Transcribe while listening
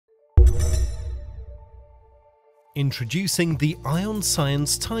Introducing the Ion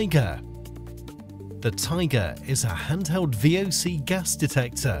Science Tiger. The Tiger is a handheld VOC gas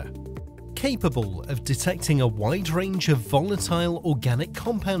detector, capable of detecting a wide range of volatile organic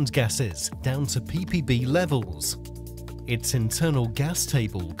compound gases down to ppb levels. Its internal gas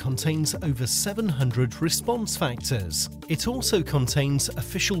table contains over 700 response factors. It also contains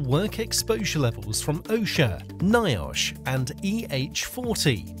official work exposure levels from OSHA, NIOSH and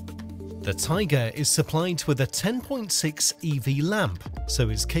EH40. The Tiger is supplied with a 10.6 EV lamp, so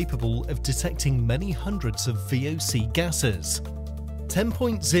is capable of detecting many hundreds of VOC gases.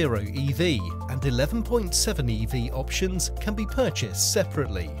 10.0 EV and 11.7 EV options can be purchased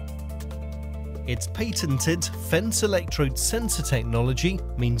separately. Its patented fence electrode sensor technology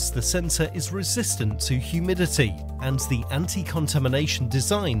means the sensor is resistant to humidity, and the anti-contamination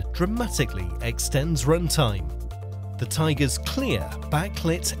design dramatically extends runtime. The Tiger's clear,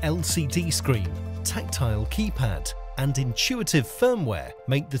 backlit LCD screen, tactile keypad, and intuitive firmware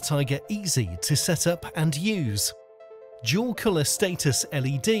make the Tiger easy to set up and use. Dual-color status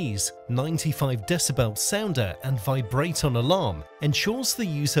LEDs, 95 decibel sounder and vibrate-on alarm ensures the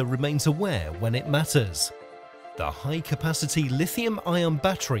user remains aware when it matters. The high-capacity lithium-ion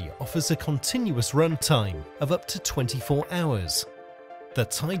battery offers a continuous runtime of up to 24 hours. The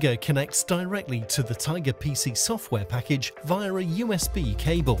Tiger connects directly to the Tiger PC software package via a USB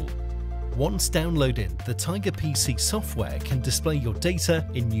cable. Once downloaded, the Tiger PC software can display your data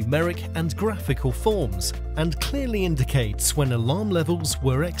in numeric and graphical forms and clearly indicates when alarm levels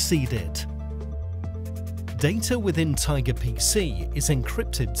were exceeded. Data within Tiger PC is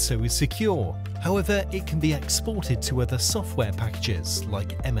encrypted so is secure. However, it can be exported to other software packages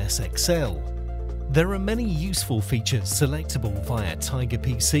like MS Excel. There are many useful features selectable via Tiger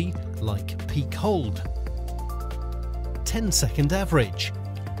PC like peak hold, 10-second average,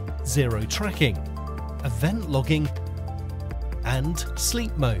 zero tracking, event logging, and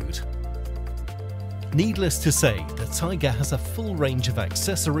sleep mode. Needless to say, the Tiger has a full range of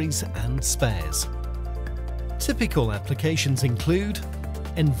accessories and spares. Typical applications include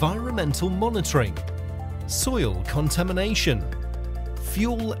environmental monitoring, soil contamination,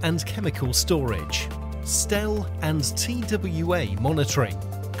 fuel and chemical storage, STEL and TWA monitoring,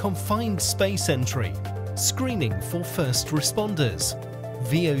 confined space entry, screening for first responders,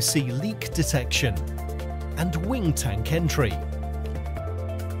 VOC leak detection, and wing tank entry.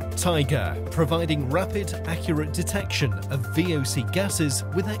 Tiger, providing rapid, accurate detection of VOC gases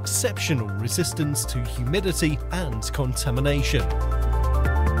with exceptional resistance to humidity and contamination.